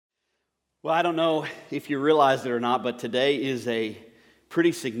Well, I don't know if you realize it or not, but today is a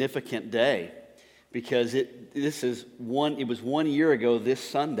pretty significant day because it was 1 year ago this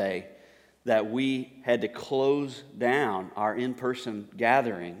Sunday that we had to close down our in-person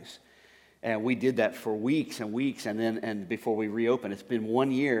gatherings. And we did that for weeks and weeks and before we reopened. It's been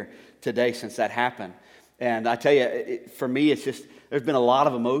 1 year today since that happened. And I tell you, for me, it's just, there's been a lot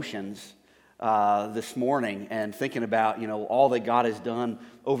of emotions this morning and thinking about, all that God has done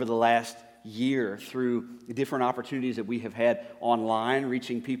over the last year through the different opportunities that we have had online,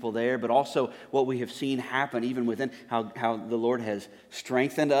 reaching people there, but also what we have seen happen even within how the Lord has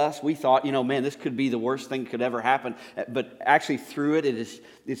strengthened us. We thought, man, this could be the worst thing that could ever happen, but actually through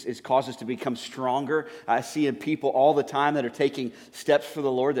it's caused us to become stronger. I see people all the time that are taking steps for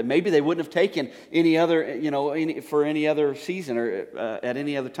the Lord that maybe they wouldn't have taken any other, for any other season or at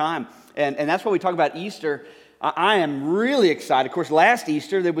any other time. And that's why we talk about Easter. I am really excited. Of course, last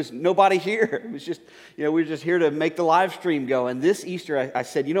Easter, there was nobody here. It was just, we were just here to make the live stream go. And this Easter, I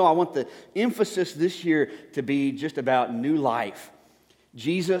said, I want the emphasis this year to be just about new life.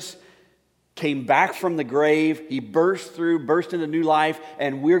 Jesus came back from the grave. He burst into new life,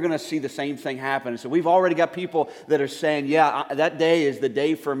 and we're going to see the same thing happen. So we've already got people that are saying, that day is the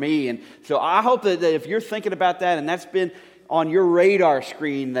day for me. And so I hope that if you're thinking about that, and that's been on your radar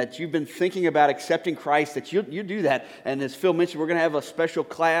screen, that you've been thinking about accepting Christ, that you do that. And as Phil mentioned, we're going to have a special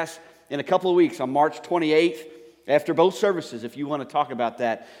class in a couple of weeks on March 28th after both services if you want to talk about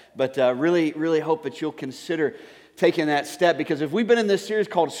that. But really, really hope that you'll consider taking that step, because if we've been in this series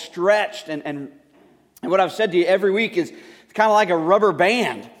called Stretched, and what I've said to you every week is it's kind of like a rubber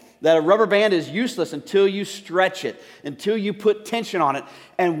band. That a rubber band is useless until you stretch it, until you put tension on it.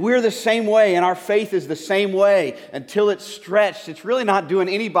 And we're the same way, and our faith is the same way. Until it's stretched, it's really not doing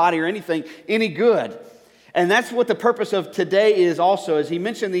anybody or anything any good. And that's what the purpose of today is also, as he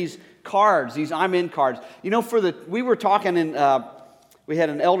mentioned these cards, these I'm in cards. We were talking we had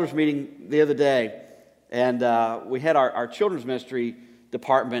an elders meeting the other day, and we had our children's ministry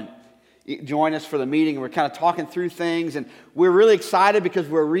department join us for the meeting, and we're kind of talking through things, and we're really excited because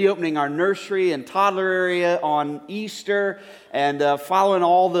we're reopening our nursery and toddler area on Easter and following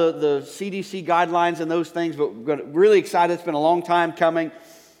all the CDC guidelines and those things, but we're really excited. It's been a long time coming.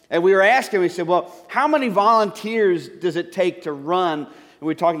 And we were asking, we said, well, how many volunteers does it take to run? And we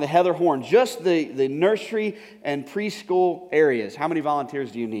were talking to Heather Horn, just the nursery and preschool areas. How many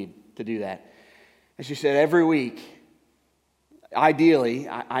volunteers do you need to do that? And she said, every week, ideally,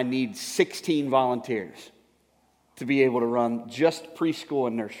 I need 16 volunteers to be able to run just preschool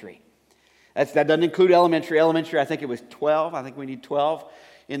and nursery. That doesn't include elementary. Elementary, I think it was 12. I think we need 12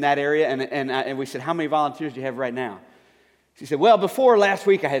 in that area. And we said, how many volunteers do you have right now? She said, well, before last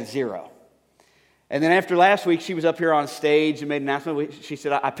week, I had 0. And then after last week, she was up here on stage and made an announcement. She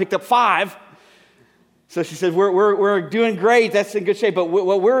said, I picked up 5. So she said, we're doing great. That's in good shape. But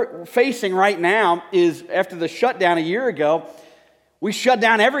what we're facing right now is, after the shutdown a year ago, we shut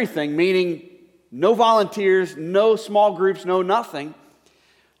down everything, meaning no volunteers, no small groups, no nothing.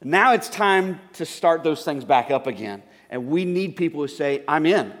 Now it's time to start those things back up again. And we need people who say, I'm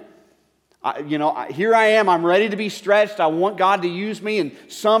in. Here I am. I'm ready to be stretched. I want God to use me in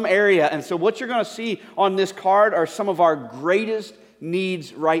some area. And so what you're going to see on this card are some of our greatest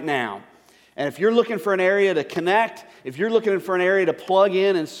needs right now. And if you're looking for an area to connect, if you're looking for an area to plug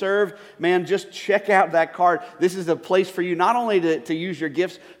in and serve, man, just check out that card. This is a place for you not only to use your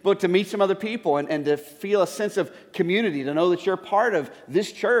gifts, but to meet some other people and to feel a sense of community, to know that you're part of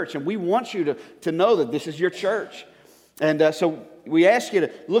this church. And we want you to know that this is your church. And so we ask you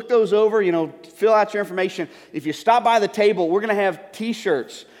to look those over, fill out your information. If you stop by the table, we're going to have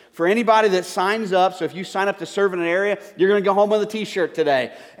T-shirts for anybody that signs up. So if you sign up to serve in an area, you're going to go home with a T-shirt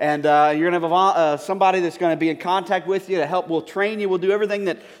today. And you're going to have somebody that's going to be in contact with you to help. We'll train you. We'll do everything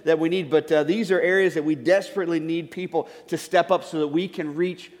that we need. But these are areas that we desperately need people to step up so that we can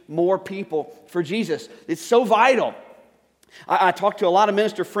reach more people for Jesus. It's so vital. I talk to a lot of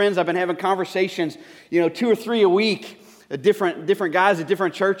minister friends. I've been having conversations, 2 or 3 a week. Different guys at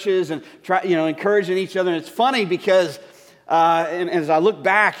different churches, and encouraging each other. And it's funny because and as I look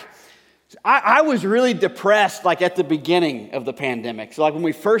back, I was really depressed at the beginning of the pandemic. So when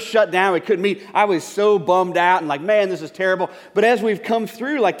we first shut down, we couldn't meet. I was so bummed out and man, this is terrible. But as we've come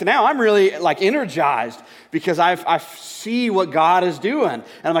through to now, I'm really energized because I see what God is doing.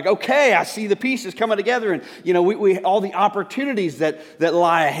 And I'm okay, I see the pieces coming together, and we all the opportunities that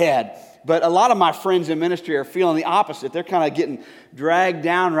lie ahead. But a lot of my friends in ministry are feeling the opposite. They're kind of getting dragged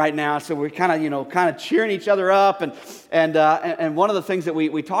down right now. So we're kind of cheering each other up. And one of the things that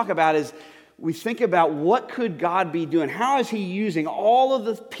we talk about is we think about what could God be doing? How is he using all of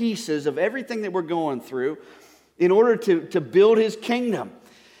the pieces of everything that we're going through in order to build his kingdom?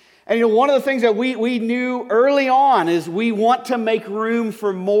 And one of the things that we knew early on is we want to make room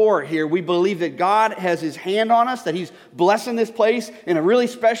for more here. We believe that God has his hand on us, that he's blessing this place in a really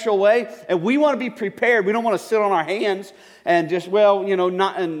special way, and we want to be prepared. We don't want to sit on our hands and just,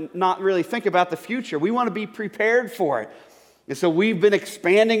 not really think about the future. We want to be prepared for it. And so we've been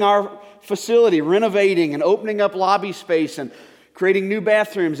expanding our facility, renovating and opening up lobby space and creating new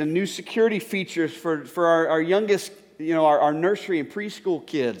bathrooms and new security features for our youngest, our nursery and preschool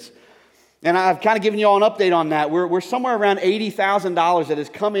kids. And I've kind of given you all an update on that. We're somewhere around $80,000 that has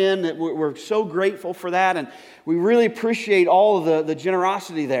come in. We're so grateful for that, and we really appreciate all of the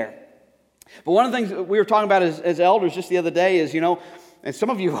generosity there. But one of the things that we were talking about as elders just the other day is, and some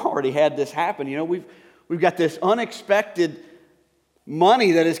of you have already had this happen, we've got this unexpected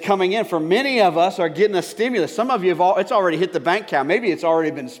money that is coming in. For many of us are getting a stimulus. Some of you it's already hit the bank account. Maybe it's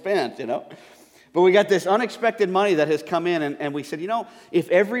already been spent, But we got this unexpected money that has come in, and we said, if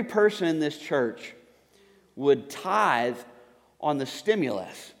every person in this church would tithe on the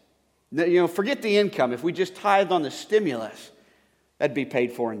stimulus, forget the income. If we just tithed on the stimulus, that'd be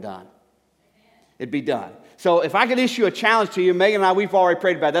paid for and done. It'd be done. So if I could issue a challenge to you, Megan and I, we've already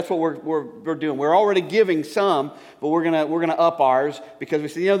prayed about it. That's what we're doing. We're already giving some, but we're gonna up ours because we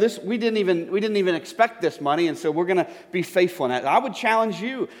said, this we didn't even expect this money, and so we're gonna be faithful in that. I would challenge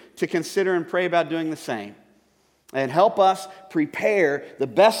you to consider and pray about doing the same, and help us prepare the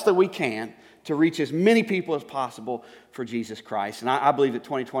best that we can to reach as many people as possible for Jesus Christ. And I believe that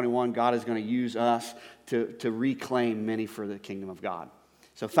 2021, God is going to use us to reclaim many for the kingdom of God.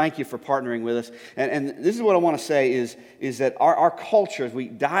 So thank you for partnering with us. And this is what I want to say is that our culture, as we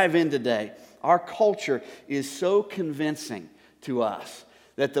dive in today, our culture is so convincing to us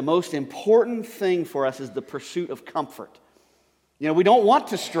that the most important thing for us is the pursuit of comfort. We don't want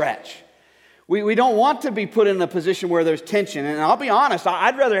to stretch. We don't want to be put in a position where there's tension. And I'll be honest,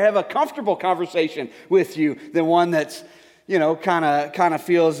 I'd rather have a comfortable conversation with you than one that's, kind of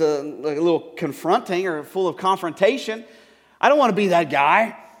feels like a little confronting or full of confrontation. I don't want to be that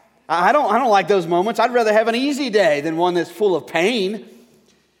guy. I don't like those moments. I'd rather have an easy day than one that's full of pain.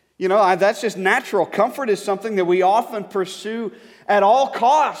 That's just natural. Comfort is something that we often pursue at all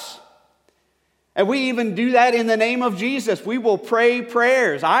costs. And we even do that in the name of Jesus. We will pray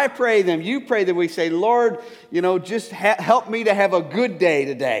prayers. I pray them. You pray them. We say, Lord, just help me to have a good day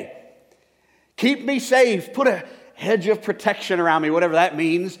today. Keep me safe. Put a hedge of protection around me, whatever that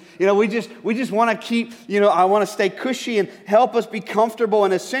means. We just want to keep, I want to stay cushy and help us be comfortable.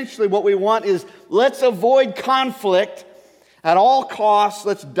 And essentially what we want is let's avoid conflict at all costs.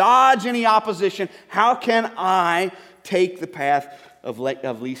 Let's dodge any opposition. How can I take the path of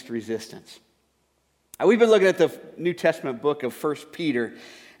least resistance? We've been looking at the New Testament book of 1 Peter,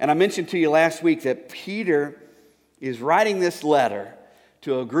 and I mentioned to you last week that Peter is writing this letter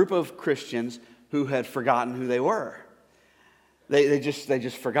to a group of Christians who had forgotten who they were. They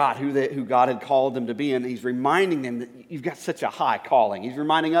just forgot who God had called them to be, and he's reminding them that you've got such a high calling. He's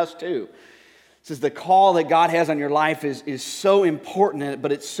reminding us too. He says the call that God has on your life is so important,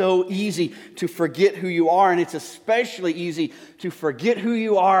 but it's so easy to forget who you are, and it's especially easy to forget who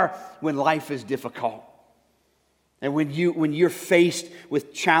you are when life is difficult. And when you're faced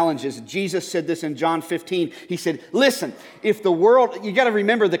with challenges. Jesus said this in John 15. He said, listen, if the world, you got to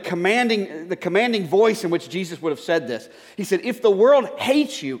remember the commanding voice in which Jesus would have said this. He said, if the world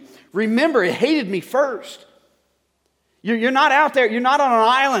hates you, remember it hated me first. You're not out there, you're not on an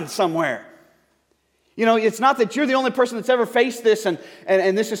island somewhere. It's not that you're the only person that's ever faced this and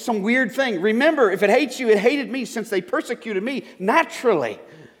this is some weird thing. Remember, if it hates you, it hated me since they persecuted me. Naturally,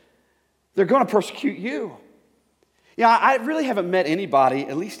 they're going to persecute you. I really haven't met anybody,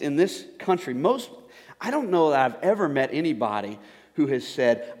 at least in this country, I don't know that I've ever met anybody who has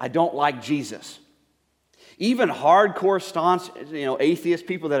said, I don't like Jesus. Even hardcore staunch, atheist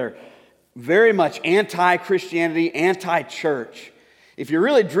people that are very much anti-Christianity, anti-church. If you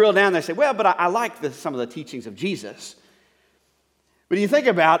really drill down, they say, well, but I like some of the teachings of Jesus. But you think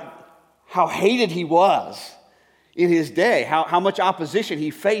about how hated he was in his day, how much opposition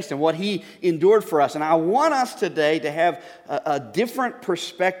he faced and what he endured for us. And I want us today to have a different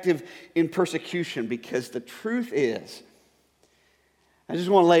perspective in persecution, because the truth is, I just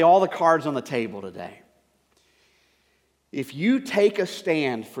want to lay all the cards on the table today. If you take a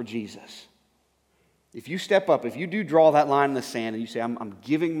stand for Jesus, if you step up, if you do draw that line in the sand and you say, I'm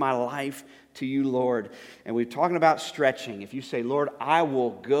giving my life to you, Lord, and we're talking about stretching. If you say, Lord, I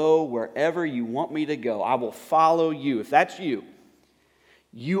will go wherever you want me to go. I will follow you. If that's you,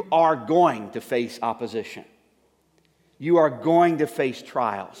 you are going to face opposition. You are going to face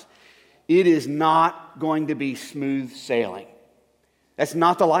trials. It is not going to be smooth sailing. That's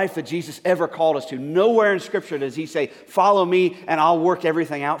not the life that Jesus ever called us to. Nowhere in Scripture does he say, follow me and I'll work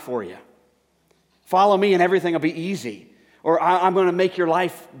everything out for you. Follow me and everything will be easy. Or I'm going to make your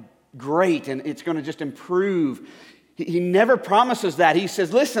life great and it's going to just improve. He never promises that. He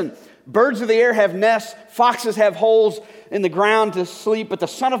says, listen, birds of the air have nests, foxes have holes in the ground to sleep, but the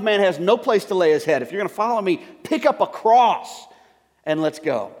Son of Man has no place to lay his head. If you're going to follow me, pick up a cross and let's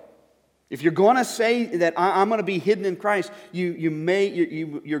go. If you're going to say that I'm going to be hidden in Christ,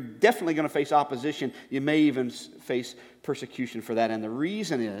 you're definitely going to face opposition. You may even face persecution for that. And the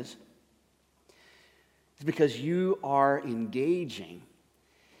reason is because you are engaging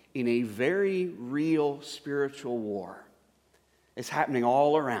in a very real spiritual war. It's happening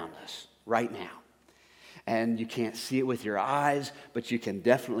all around us right now. And you can't see it with your eyes, but you can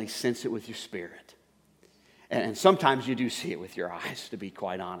definitely sense it with your spirit. And sometimes you do see it with your eyes, to be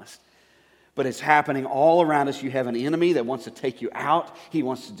quite honest. But it's happening all around us. You have an enemy that wants to take you out. He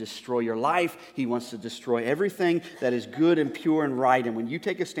wants to destroy your life. He wants to destroy everything that is good and pure and right. And when you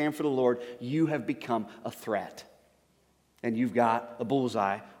take a stand for the Lord, you have become a threat. And you've got a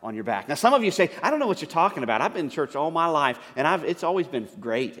bullseye on your back. Now, some of you say, I don't know what you're talking about. I've been in church all my life, and it's always been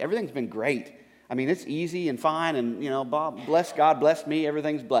great. Everything's been great. I mean, it's easy and fine, and, bless God, bless me,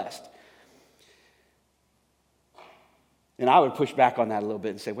 everything's blessed. And I would push back on that a little bit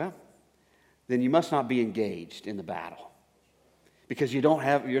and say, well, then you must not be engaged in the battle because you're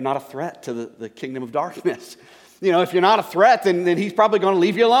not a threat to the kingdom of darkness. If you're not a threat, then he's probably going to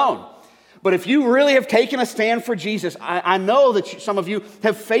leave you alone. But if you really have taken a stand for Jesus, I know that some of you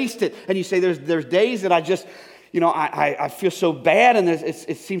have faced it, and you say, there's days that I just, I feel so bad, and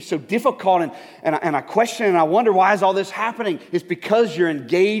it seems so difficult, and I question and I wonder, why is all this happening? It's because you're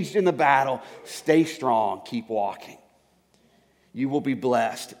engaged in the battle. Stay strong. Keep walking. You will be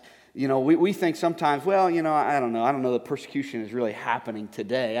blessed. We think sometimes, well, I don't know. I don't know that persecution is really happening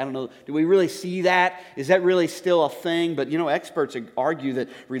today. I don't know. Do we really see that? Is that really still a thing? But, experts argue that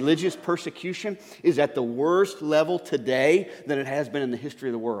religious persecution is at the worst level today than it has been in the history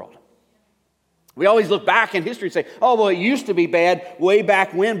of the world. We always look back in history and say, oh, well, it used to be bad way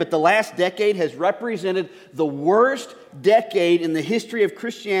back when, but the last decade has represented the worst decade in the history of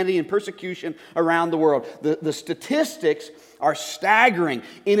Christianity and persecution around the world. The statistics are staggering.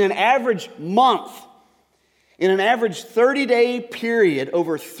 In an average month, in an average 30-day period,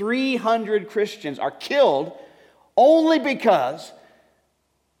 over 300 Christians are killed only because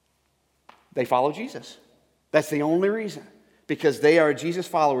they follow Jesus. That's the only reason. Because they are a Jesus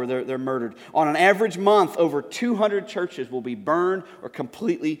follower, they're murdered. On an average month, over 200 churches will be burned or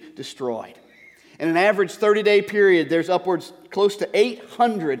completely destroyed. In an average 30-day period, there's upwards close to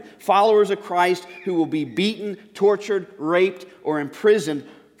 800 followers of Christ who will be beaten, tortured, raped, or imprisoned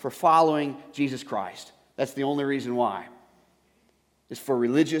for following Jesus Christ. That's the only reason why. It's for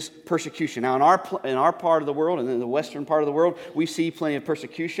religious persecution. Now, in our part of the world, and in the western part of the world, we see plenty of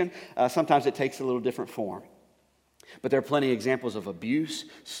persecution. Sometimes it takes a little different form. But there are plenty of examples of abuse,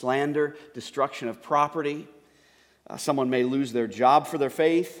 slander, destruction of property. Someone may lose their job for their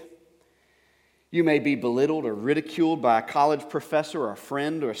faith. You may be belittled or ridiculed by a college professor or a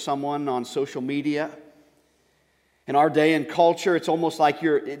friend or someone on social media. In our day and culture, it's almost like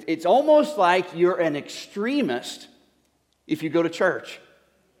you're an extremist if you go to church.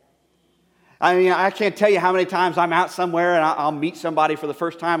 I mean, I can't tell you how many times I'm out somewhere and I'll meet somebody for the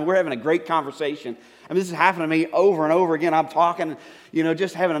first time and we're having a great conversation. I mean, this has happened to me over and over again. I'm talking,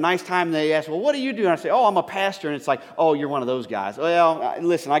 just having a nice time. And they ask, well, what do you do? And I say, oh, I'm a pastor. And it's like, oh, you're one of those guys. Well,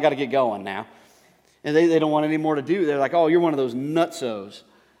 listen, I got to get going now. And they don't want any more to do. They're like, oh, you're one of those nutsos.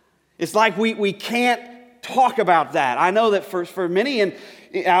 It's like we can't talk about that. I know that for many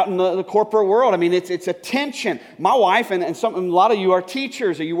out in the corporate world, I mean, it's a tension. My wife and a lot of you are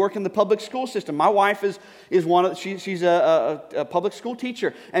teachers, or you work in the public school system. My wife is one of she's a public school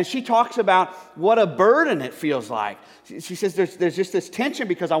teacher, and she talks about what a burden it feels like. She says there's just this tension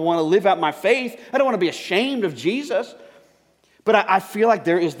because I want to live out my faith. I don't want to be ashamed of Jesus. But I feel like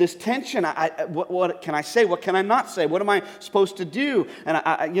there is this tension. What can I say? What can I not say? What am I supposed to do? And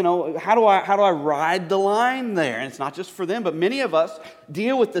how do I ride the line there? And it's not just for them, but many of us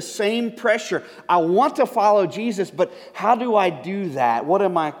deal with the same pressure. I want to follow Jesus, but how do I do that?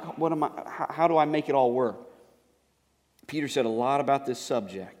 How do I make it all work? Peter said a lot about this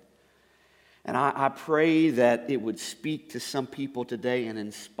subject. And I pray that it would speak to some people today and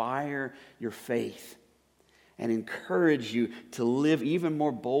inspire your faith. and encourage you to live even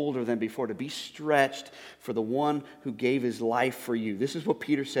more bolder than before, to be stretched for the one who gave his life for you. This is what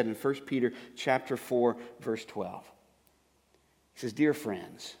Peter said in 1 Peter chapter 4, verse 12. He says, "Dear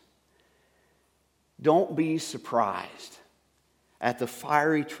friends, don't be surprised at the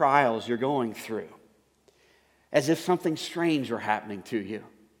fiery trials you're going through, as if something strange were happening to you."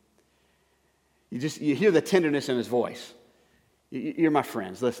 You hear the tenderness in his voice. You're my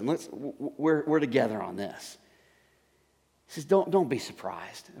friends. Listen, we're together on this. He says, don't be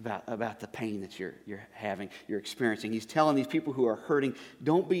surprised about the pain that you're having, you're experiencing. He's telling these people who are hurting,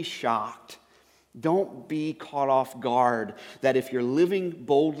 don't be shocked. Don't be caught off guard that if you're living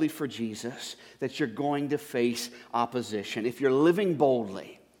boldly for Jesus, that you're going to face opposition. If you're living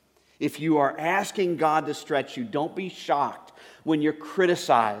boldly, if you are asking God to stretch you, don't be shocked when you're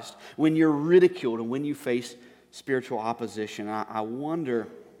criticized, when you're ridiculed, and when you face spiritual opposition. I wonder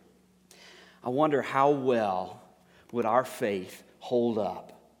how well would our faith hold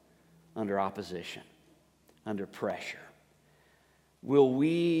up under opposition, under pressure? Will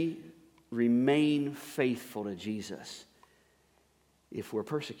we remain faithful to Jesus if we're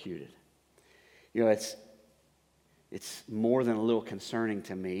persecuted? You know, it's more than a little concerning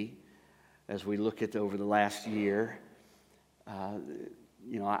to me as we look at over the last year. I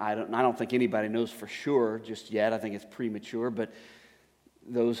don't think anybody knows for sure just yet. I think it's premature, but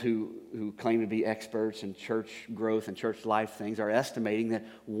those who claim to be experts in church growth and church life things are estimating that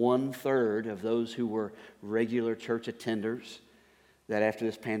 1/3 of those who were regular church attenders, that after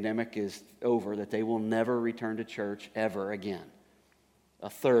this pandemic is over, that they will never return to church ever again.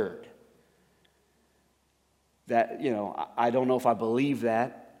 1/3. That, I don't know if I believe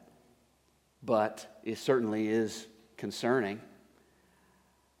that, but it certainly is concerning.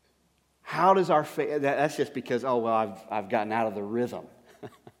 How does our faith, that's just because, I've gotten out of the rhythm.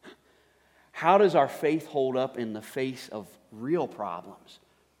 How does our faith hold up in the face of real problems,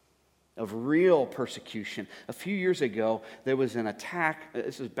 of real persecution? A few years ago, there was an attack,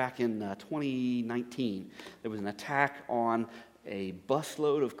 this was back in 2019, there was an attack on a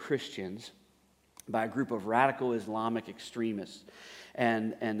busload of Christians by a group of radical Islamic extremists.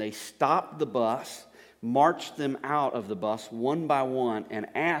 And they stopped the bus, marched them out of the bus one by one, and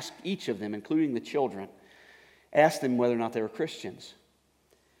asked each of them, including the children, asked them whether or not they were Christians.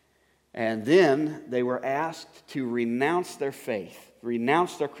 And then they were asked to renounce their faith,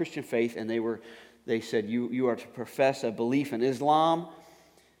 renounce their Christian faith, and they said, you are to profess a belief in Islam.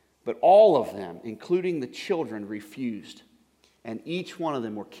 But all of them, including the children, refused. And each one of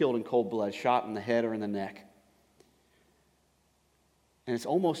them were killed in cold blood, shot in the head or in the neck. And it's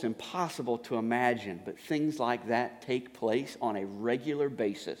almost impossible to imagine, but things like that take place on a regular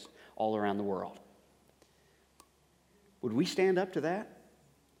basis all around the world. Would we stand up to that?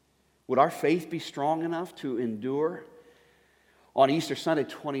 Would our faith be strong enough to endure? On Easter Sunday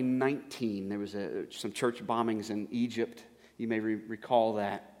 2019, there was some church bombings in Egypt. You may recall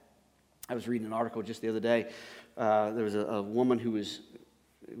that. I was reading an article just the other day. There was a woman who was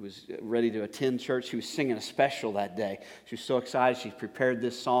ready to attend church. She was singing a special that day. She was so excited. She prepared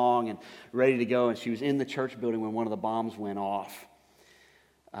this song and ready to go. And she was in the church building when one of the bombs went off.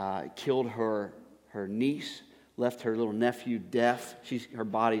 It killed her niece, left her little nephew deaf. Her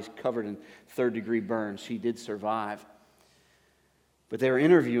body's covered in third-degree burns. She did survive. But they were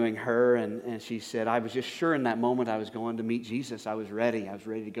interviewing her, and she said, I was just sure in that moment I was going to meet Jesus. I was ready. I was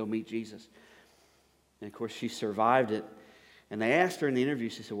ready to go meet Jesus. And, of course, she survived it. And they asked her in the interview,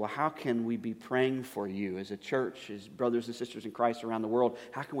 she said, well, how can we be praying for you as a church, as brothers and sisters in Christ around the world?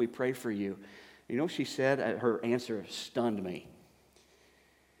 How can we pray for you? You know what she said? Her answer stunned me.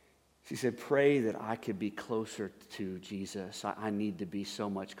 She said, pray that I could be closer to Jesus. I need to be so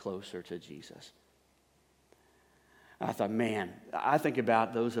much closer to Jesus. I thought, man, I think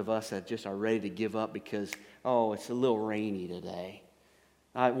about those of us that just are ready to give up because, it's a little rainy today.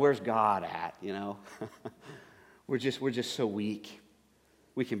 Where's God at, We're just so weak.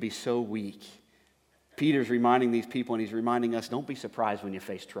 We can be so weak. Peter's reminding these people, and he's reminding us, don't be surprised when you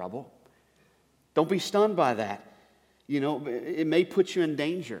face trouble. Don't be stunned by that. It may put you in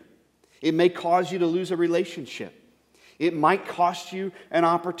danger. It may cause you to lose a relationship. It might cost you an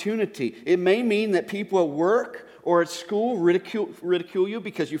opportunity. It may mean that people at work or at school ridicule you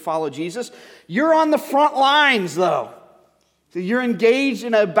because you follow Jesus. You're on the front lines, though. So you're engaged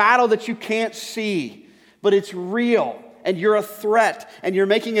in a battle that you can't see, but it's real, and you're a threat, and you're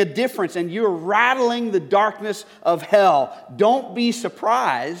making a difference, and you're rattling the darkness of hell. Don't be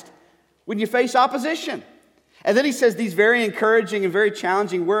surprised when you face opposition. And then he says these very encouraging and very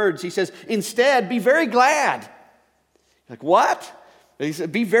challenging words. He says, instead, be very glad. Like, what? He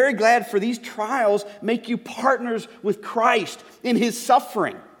said, be very glad, for these trials make you partners with Christ in his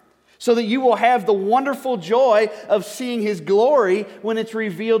suffering, so that you will have the wonderful joy of seeing his glory when it's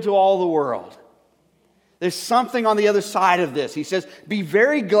revealed to all the world. There's something on the other side of this. He says, be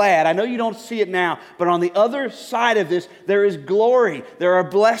very glad. I know you don't see it now, but on the other side of this, there is glory. There are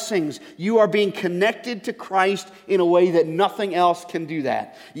blessings. You are being connected to Christ in a way that nothing else can do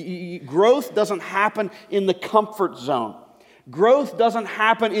that. Growth doesn't happen in the comfort zone. Growth doesn't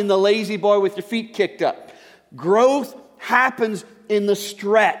happen in the lazy boy with your feet kicked up. Growth happens in the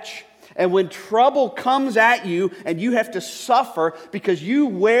stretch. And when trouble comes at you and you have to suffer because you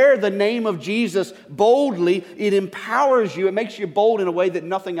wear the name of Jesus boldly, it empowers you. It makes you bold in a way that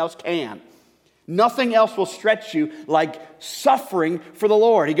nothing else can. Nothing else will stretch you like suffering for the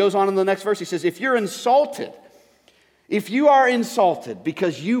Lord. He goes on in the next verse. He says, if you are insulted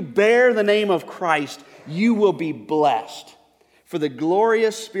because you bear the name of Christ, you will be blessed, for the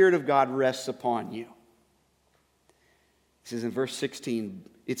glorious Spirit of God rests upon you. He says in verse 16,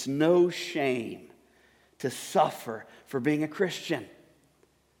 it's no shame to suffer for being a Christian.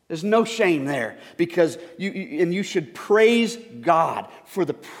 There's no shame there, because you should praise God for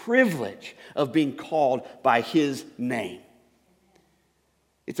the privilege of being called by his name.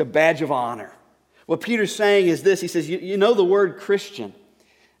 It's a badge of honor. What Peter's saying is this. He says, you know the word Christian.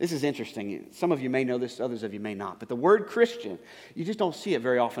 This is interesting. Some of you may know this, others of you may not. But the word Christian, you just don't see it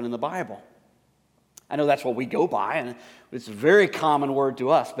very often in the Bible. I know that's what we go by, and it's a very common word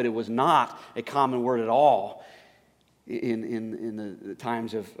to us, but it was not a common word at all in the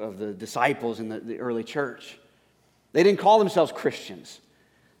times of the disciples in the early church. They didn't call themselves Christians.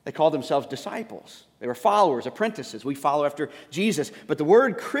 They called themselves disciples. They were followers, apprentices. We follow after Jesus. But the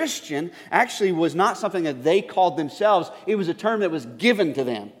word Christian actually was not something that they called themselves. It was a term that was given to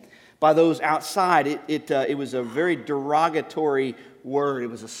them by those outside. It was a very derogatory word. It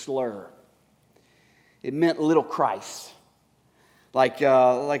was a slur. It meant little Christ. Like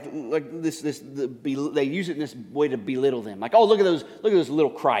this. They use it in this way to belittle them. Like, oh, look at those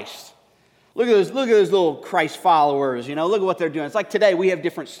little Christs. Look at those little Christ followers. You know, look at what they're doing. It's like today we have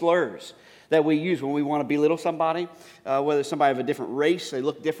different slurs that we use when we want to belittle somebody. Whether it's somebody of a different race, they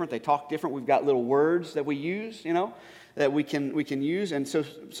look different, they talk different. We've got little words that we use, you know, that we can use. And so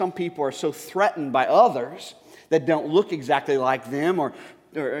some people are so threatened by others that don't look exactly like them, or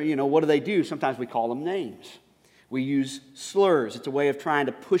you know, what do? Sometimes we call them names. We use slurs. It's a way of trying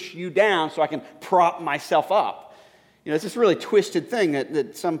to push you down so I can prop myself up. You know, it's this really twisted thing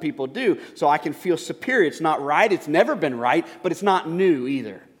that some people do, so I can feel superior. It's not right. It's never been right, but it's not new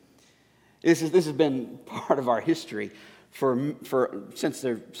either. This has been part of our history since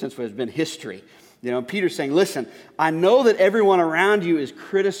there's been history. You know, Peter's saying, listen, I know that everyone around you is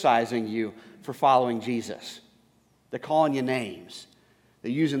criticizing you for following Jesus. They're calling you names.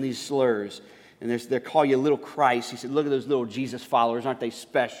 They're using these slurs, and they call you little Christ. He said, look at those little Jesus followers. Aren't they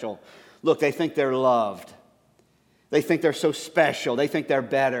special? Look, they think they're loved. They think they're so special. They think they're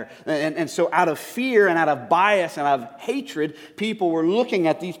better. And so out of fear and out of bias and out of hatred, people were looking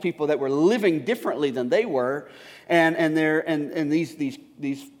at these people that were living differently than they were. And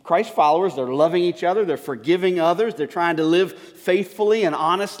these Christ followers, they're loving each other. They're forgiving others. They're trying to live faithfully and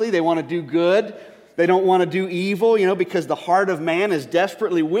honestly. They want to do good. They don't want to do evil, you know, because the heart of man is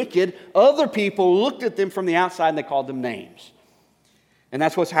desperately wicked. Other people looked at them from the outside and they called them names. And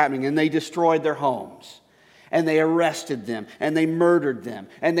that's what's happening. And they destroyed their homes. And they arrested them. And they murdered them.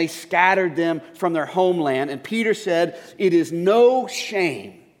 And they scattered them from their homeland. And Peter said, it is no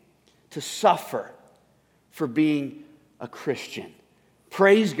shame to suffer for being a Christian.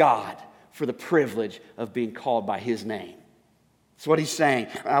 Praise God for the privilege of being called by his name. That's what he's saying.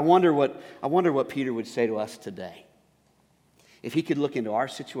 I wonder what Peter would say to us today. If he could look into our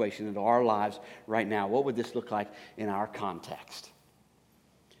situation, into our lives right now, what would this look like in our context?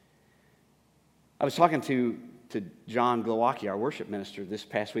 I was talking to John Glowacki, our worship minister, this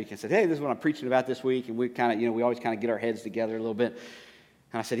past week. I said, hey, this is what I'm preaching about this week. And we always kind of get our heads together a little bit.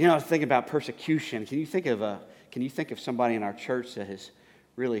 And I said, I was thinking about persecution. Can you think of somebody in our church that has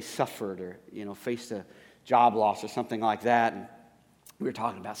really suffered or, faced a job loss or something like that? And we were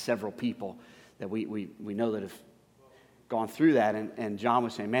talking about several people that we know that have gone through that. And John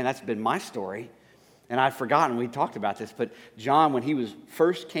was saying, man, that's been my story. And I'd forgotten, we talked about this, but John, when he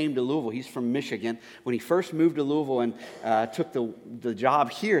first came to Louisville, he's from Michigan. When he first moved to Louisville and took the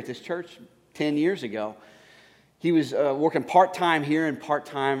job here at this church 10 years ago, he was working part-time here and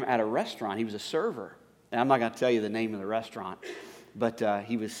part-time at a restaurant. He was a server. And I'm not going to tell you the name of the restaurant, but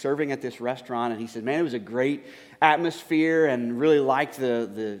he was serving at this restaurant, and he said, man, it was a great atmosphere and really liked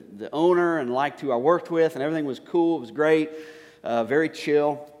the owner and liked who I worked with, and everything was cool. It was great. very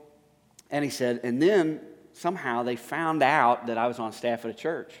chill. And he said, and then somehow they found out that I was on staff at a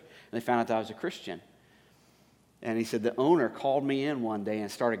church. And they found out that I was a Christian. And he said, the owner called me in one day and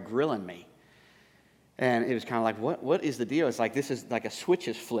started grilling me. And it was kind of like, what is the deal? It's like, this is like a switch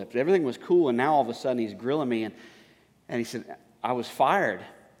is flipped. Everything was cool, and now all of a sudden he's grilling me. And he said, I was fired.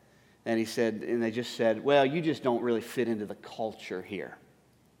 And he said, and they just said, well, you just don't really fit into the culture here.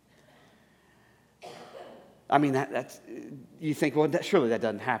 I mean, that's you think, well, surely that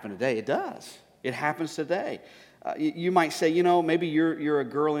doesn't happen today. It does. It happens today. You might say, maybe you're a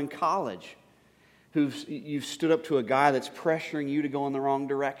girl in college you've stood up to a guy that's pressuring you to go in the wrong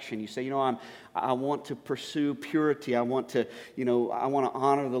direction. You say, I want to pursue purity. I want to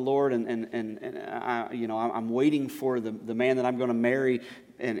honor the Lord, and I'm waiting for the man that I'm going to marry.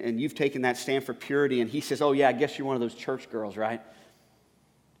 And you've taken that stand for purity. And he says, oh yeah, I guess you're one of those church girls, right?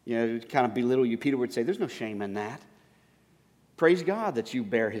 To kind of belittle you. Peter would say, there's no shame in that. Praise God that you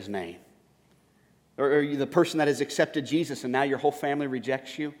bear his name. Or the person that has accepted Jesus and now your whole family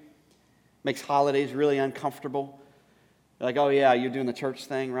rejects you. Makes holidays really uncomfortable. They're like, oh yeah, you're doing the church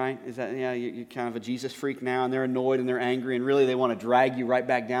thing, right? Is that, yeah, you're kind of a Jesus freak now, and they're annoyed and they're angry, and really they want to drag you right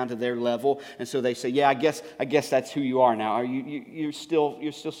back down to their level. And so they say, yeah, I guess that's who you are now. Are you're still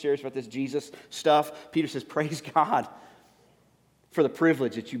serious about this Jesus stuff? Peter says, praise God for the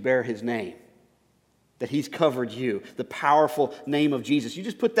privilege that you bear his name, that he's covered you, the powerful name of Jesus. You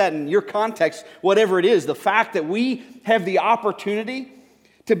just put that in your context, whatever it is, the fact that we have the opportunity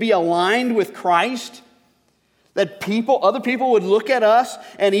to be aligned with Christ, that other people would look at us,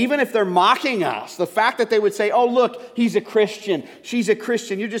 and even if they're mocking us, the fact that they would say, oh, look, he's a Christian, she's a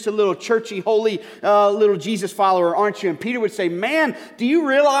Christian, you're just a little churchy, holy, little Jesus follower, aren't you? And Peter would say, man, do you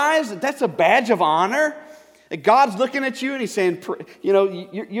realize that that's a badge of honor? That God's looking at you and he's saying,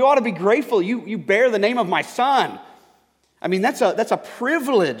 you ought to be grateful. You bear the name of my son. I mean, that's a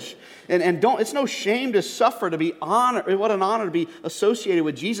privilege. And it's no shame to suffer, to be honored. What an honor to be associated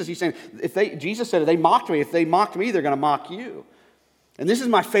with Jesus. He's saying, Jesus said, if they mocked me, they're going to mock you. And this is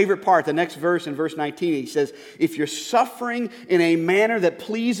my favorite part, the next verse in verse 19. He says, if you're suffering in a manner that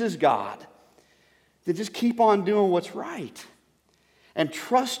pleases God, then just keep on doing what's right. And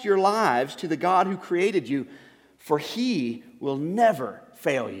trust your lives to the God who created you, for he will never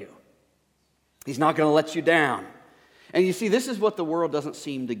fail you. He's not going to let you down. And you see, this is what the world doesn't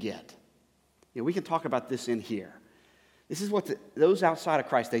seem to get. We can talk about this in here. This is what those outside of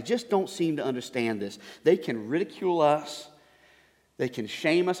Christ, they just don't seem to understand this. They can ridicule us. They can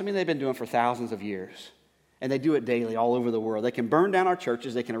shame us. I mean, they've been doing it for thousands of years. And they do it daily all over the world. They can burn down our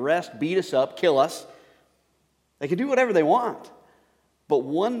churches. They can arrest, beat us up, kill us. They can do whatever they want. But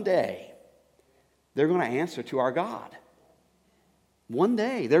one day, they're going to answer to our God. One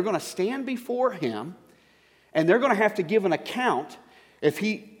day, they're going to stand before him, and they're going to have to give an account if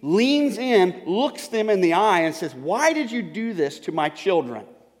he leans in, looks them in the eye, and says, why did you do this to my children?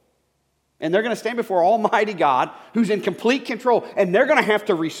 And they're going to stand before Almighty God, who's in complete control, and they're going to have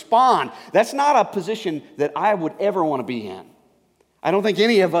to respond. That's not a position that I would ever want to be in. I don't think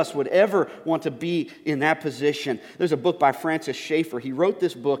any of us would ever want to be in that position. There's a book by Francis Schaeffer. He wrote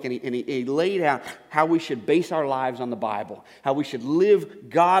this book, and he laid out how we should base our lives on the Bible, how we should live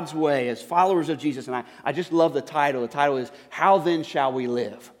God's way as followers of Jesus. And I just love the title. The title is, How Then Shall We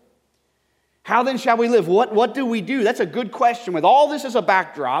Live? How then shall we live? What do we do? That's a good question. With all this as a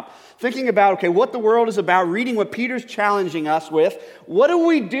backdrop, thinking about, okay, what the world is about, reading what Peter's challenging us with, what do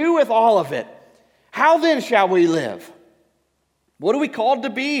we do with all of it? How then shall we live? What are we called to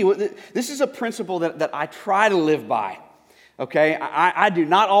be? This is a principle that I try to live by, okay? I do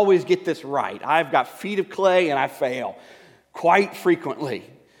not always get this right. I've got feet of clay and I fail quite frequently.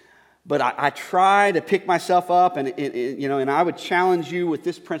 But I try to pick myself up, and I would challenge you with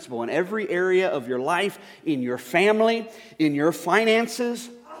this principle in every area of your life, in your family, in your finances,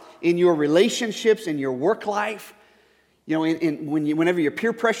 in your relationships, in your work life. Whenever you're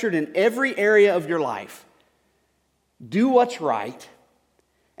peer pressured in every area of your life, do what's right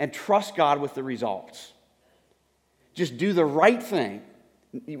and trust God with the results. Just do the right thing.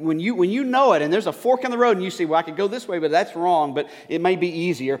 When you know it and there's a fork in the road and you see, well, I could go this way, but that's wrong, but it may be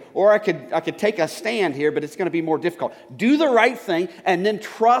easier. Or I could take a stand here, but it's going to be more difficult. Do the right thing and then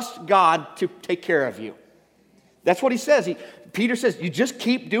trust God to take care of you. That's what he says. Peter says, you just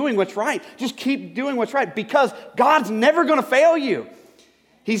keep doing what's right. Just keep doing what's right because God's never going to fail you.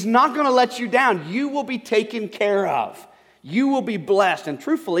 He's not going to let you down. You will be taken care of. You will be blessed. And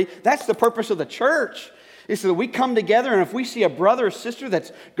truthfully, that's the purpose of the church. Is so that we come together, and if we see a brother or sister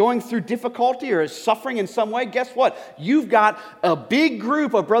that's going through difficulty or is suffering in some way, guess what? You've got a big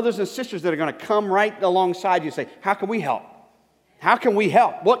group of brothers and sisters that are going to come right alongside you and say, how can we help? How can we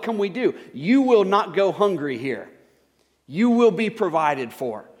help? What can we do? You will not go hungry here. You will be provided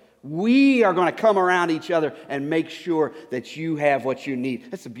for. We are going to come around each other and make sure that you have what you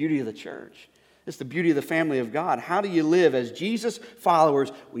need. That's the beauty of the church. It's the beauty of the family of God. How do you live as Jesus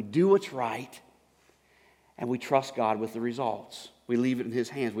followers? We do what's right, and we trust God with the results. We leave it in His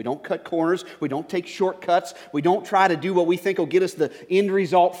hands. We don't cut corners. We don't take shortcuts. We don't try to do what we think will get us the end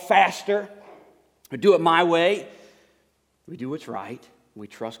result faster. We do it my way. We do what's right. We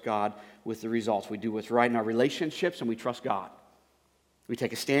trust God with the results. We do what's right in our relationships, and we trust God. We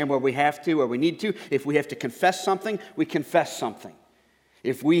take a stand where we have to, where we need to. If we have to confess something, we confess something.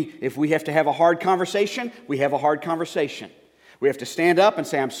 If we have to have a hard conversation, we have a hard conversation. We have to stand up and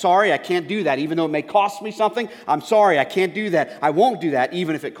say, I'm sorry, I can't do that. Even though it may cost me something, I'm sorry, I can't do that. I won't do that,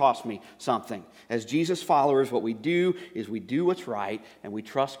 even if it costs me something. As Jesus followers, what we do is we do what's right, and we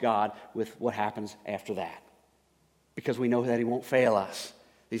trust God with what happens after that. Because we know that He won't fail us.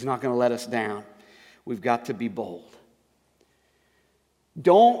 He's not going to let us down. We've got to be bold.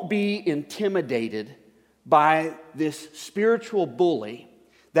 Don't be intimidated by this spiritual bully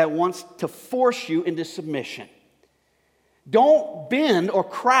that wants to force you into submission. Don't bend or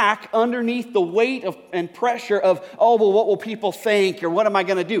crack underneath the weight of and pressure of, oh, well, what will people think, or what am I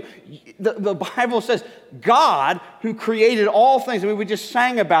going to do? The Bible says, God, who created all things, I mean, we just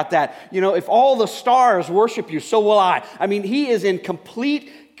sang about that. You know, if all the stars worship you, so will I. I mean, He is in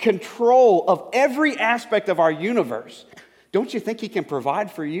complete control of every aspect of our universe. Don't you think He can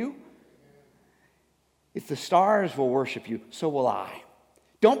provide for you? If the stars will worship you, so will I.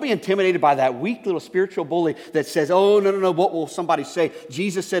 Don't be intimidated by that weak little spiritual bully that says, oh, no, what will somebody say?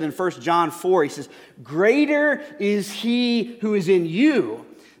 Jesus said in 1 John 4, He says, greater is He who is in you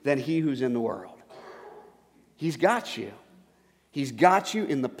than he who's in the world. He's got you. He's got you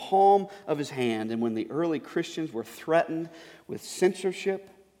in the palm of His hand. And when the early Christians were threatened with censorship,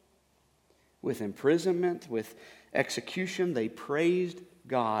 with imprisonment, with execution, they praised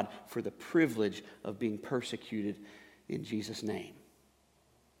God for the privilege of being persecuted in Jesus' name.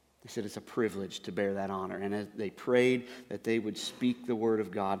 They said it's a privilege to bear that honor. And as they prayed that they would speak the word of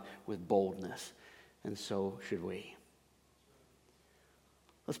God with boldness. And so should we.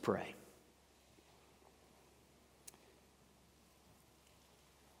 Let's pray.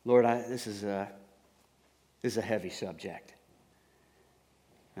 Lord, this is a heavy subject.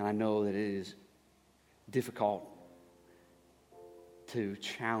 And I know that it is difficult to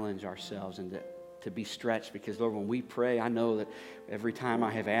challenge ourselves and to be stretched, because, Lord, when we pray, I know that every time I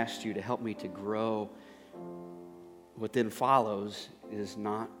have asked You to help me to grow, what then follows is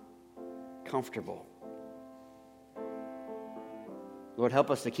not comfortable. Lord, help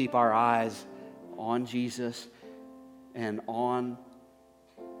us to keep our eyes on Jesus and on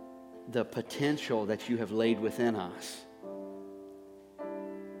the potential that You have laid within us.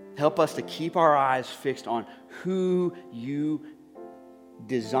 Help us to keep our eyes fixed on who You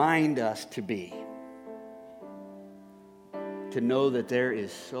designed us to be. To know that there is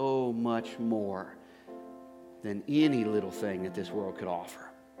so much more than any little thing that this world could offer.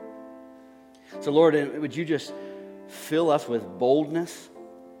 So, Lord, would You just fill us with boldness?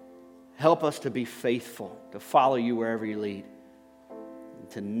 Help us to be faithful, to follow You wherever You lead, and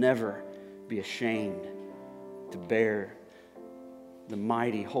to never be ashamed to bear the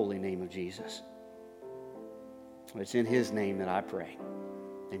mighty, holy name of Jesus. It's in His name that I pray.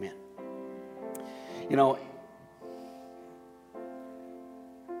 Amen. You know,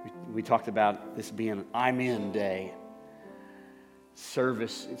 we talked about this being an I'm in day.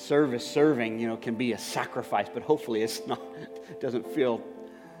 Serving, you know, can be a sacrifice, but hopefully it's not. It doesn't feel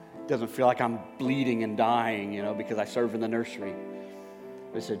like I'm bleeding and dying, you know, because I serve in the nursery.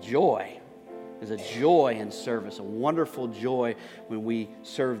 It's a joy. There's a joy in service, a wonderful joy when we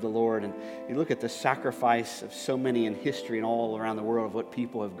serve the Lord. And you look at the sacrifice of so many in history and all around the world of what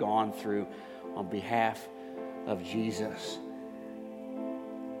people have gone through on behalf of Jesus.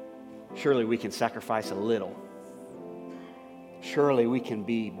 Surely we can sacrifice a little. Surely we can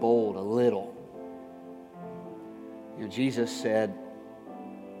be bold a little. You know, Jesus said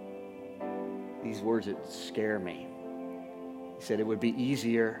these words that scare me. He said it would be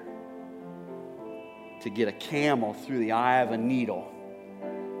easier to get a camel through the eye of a needle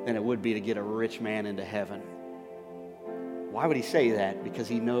than it would be to get a rich man into heaven. Why would He say that? Because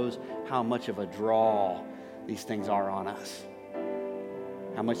He knows how much of a draw these things are on us.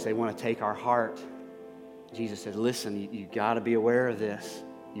 How much they want to take our heart. Jesus said, listen, you got to be aware of this.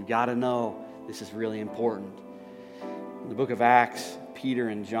 You got to know this is really important. In the book of Acts, Peter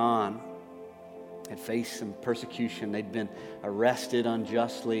and John had faced some persecution. They'd been arrested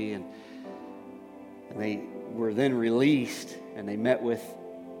unjustly, and they were then released, and they met with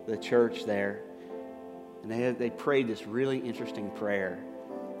the church there, and they prayed this really interesting prayer.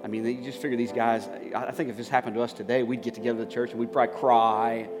 I mean, you just figure these guys, I think if this happened to us today, we'd get together at the church and we'd probably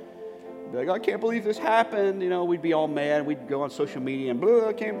cry. Be like, I can't believe this happened. You know, we'd be all mad. We'd go on social media and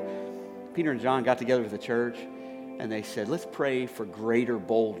blah, Peter and John got together with the church, and they said, let's pray for greater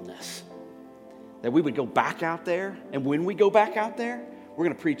boldness. That we would go back out there, and when we go back out there, we're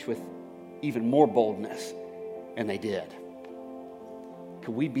going to preach with even more boldness. And they did.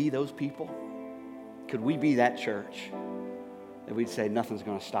 Could we be those people? Could we be that church that we'd say nothing's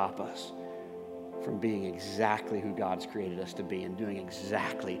going to stop us from being exactly who God's created us to be and doing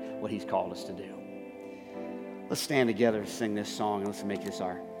exactly what He's called us to do? Let's stand together and sing this song, and let's make this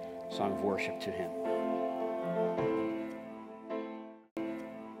our song of worship to Him.